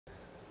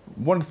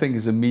One thing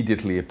is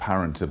immediately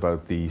apparent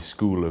about the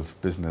School of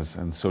Business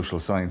and Social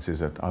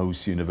Sciences at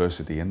Aarhus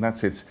University, and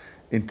that's its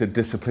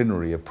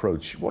interdisciplinary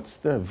approach. What's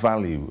the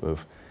value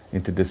of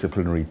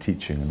interdisciplinary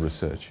teaching and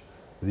research?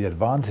 The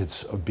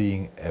advantage of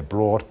being a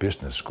broad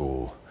business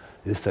school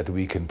is that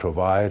we can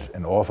provide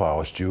and offer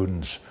our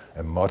students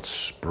a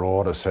much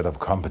broader set of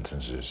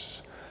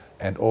competencies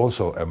and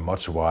also a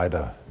much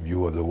wider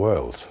view of the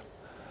world.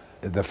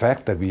 The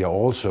fact that we are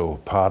also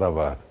part of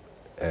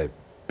a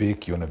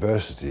big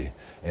university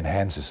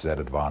enhances that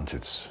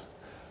advantage.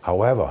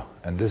 However,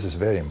 and this is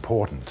very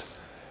important,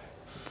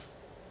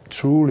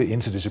 truly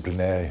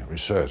interdisciplinary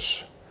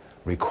research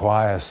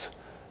requires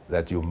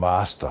that you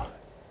master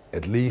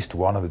at least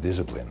one of the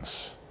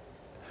disciplines.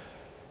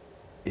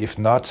 If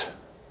not,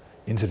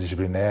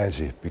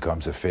 interdisciplinarity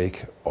becomes a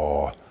fake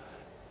or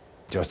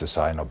just a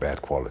sign of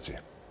bad quality.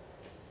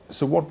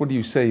 So what would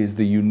you say is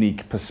the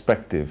unique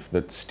perspective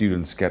that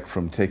students get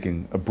from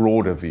taking a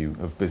broader view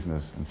of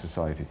business and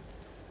society?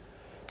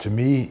 To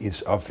me,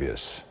 it's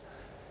obvious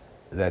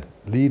that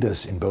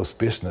leaders in both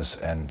business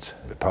and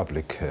the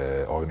public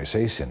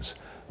organizations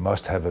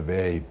must have a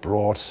very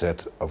broad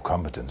set of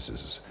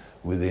competencies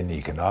within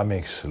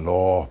economics,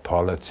 law,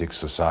 politics,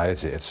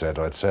 society,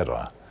 etc.,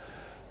 etc.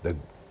 The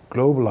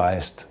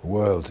globalized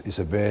world is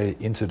a very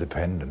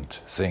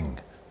interdependent thing,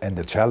 and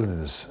the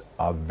challenges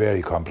are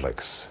very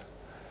complex.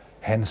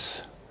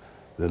 Hence,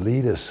 the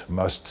leaders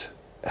must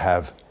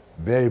have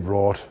very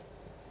broad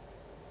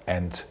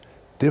and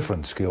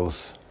different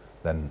skills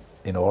than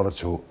in order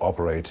to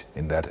operate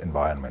in that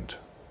environment.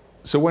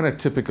 So when a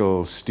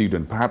typical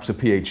student, perhaps a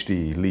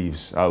PhD,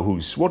 leaves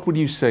Aarhus, what would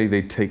you say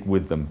they take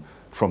with them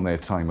from their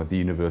time at the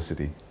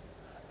university?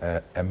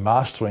 A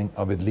mastering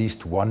of at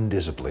least one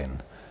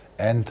discipline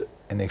and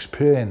an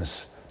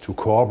experience to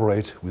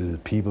cooperate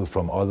with people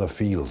from other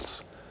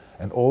fields,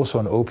 and also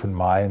an open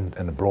mind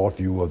and a broad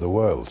view of the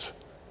world.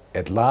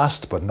 At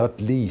last but not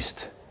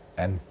least,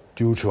 and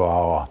due to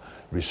our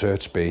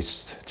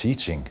research-based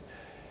teaching,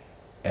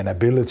 an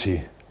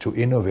ability to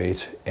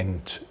innovate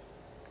and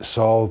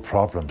solve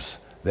problems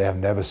they have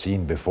never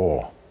seen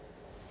before.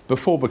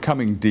 Before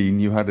becoming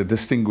dean, you had a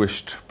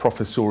distinguished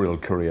professorial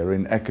career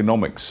in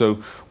economics. So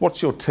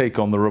what's your take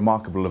on the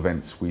remarkable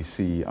events we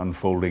see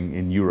unfolding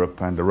in Europe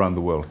and around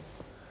the world?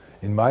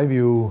 In my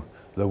view,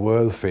 the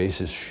world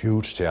faces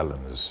huge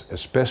challenges,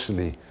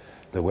 especially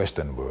the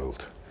Western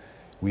world.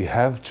 We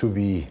have to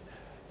be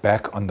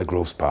back on the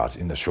growth path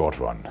in the short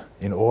run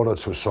in order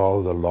to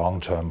solve the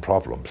long-term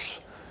problems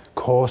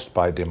caused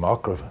by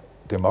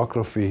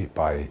demography,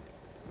 by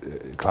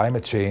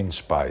climate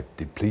change, by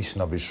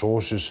depletion of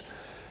resources,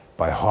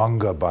 by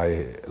hunger,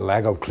 by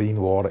lack of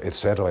clean water,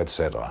 etc.,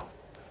 etc.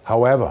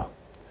 However,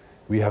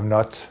 we have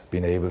not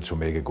been able to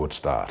make a good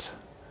start.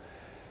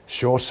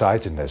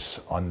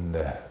 Short-sightedness on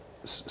the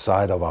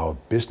side of our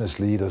business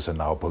leaders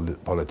and our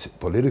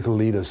political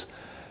leaders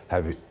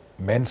have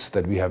meant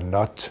that we have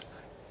not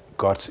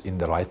got in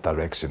the right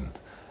direction.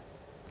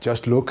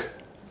 Just look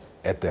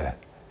at the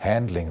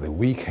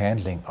weak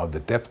handling of the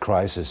debt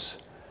crisis,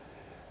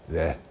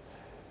 the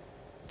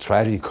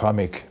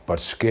tragicomic but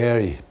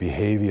scary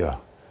behavior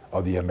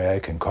of the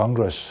American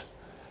Congress,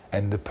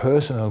 and the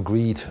personal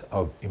greed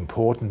of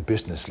important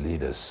business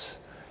leaders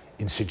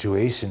in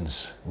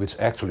situations which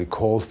actually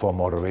call for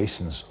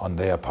moderations on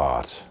their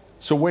part.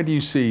 So where do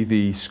you see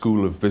the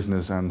School of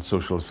Business and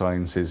Social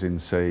Sciences in,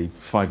 say,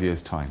 5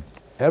 years' time?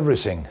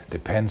 Everything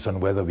depends on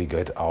whether we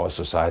get our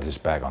societies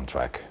back on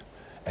track.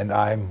 And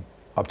I'm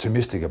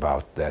optimistic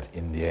about that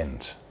in the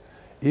end.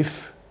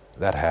 If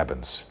that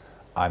happens,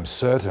 I'm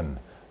certain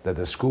that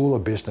the School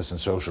of Business and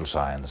Social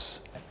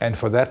Science, and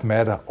for that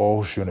matter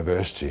Aarhus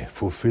University,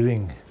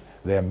 fulfilling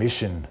their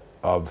mission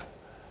of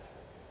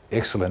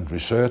excellent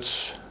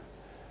research,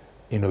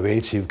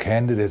 innovative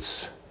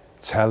candidates,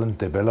 talent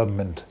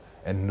development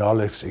and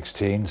knowledge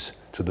exchange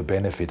to the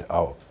benefit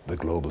of the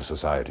global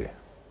society.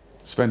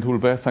 Svend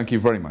Hylleberg, thank you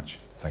very much.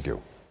 Thank you.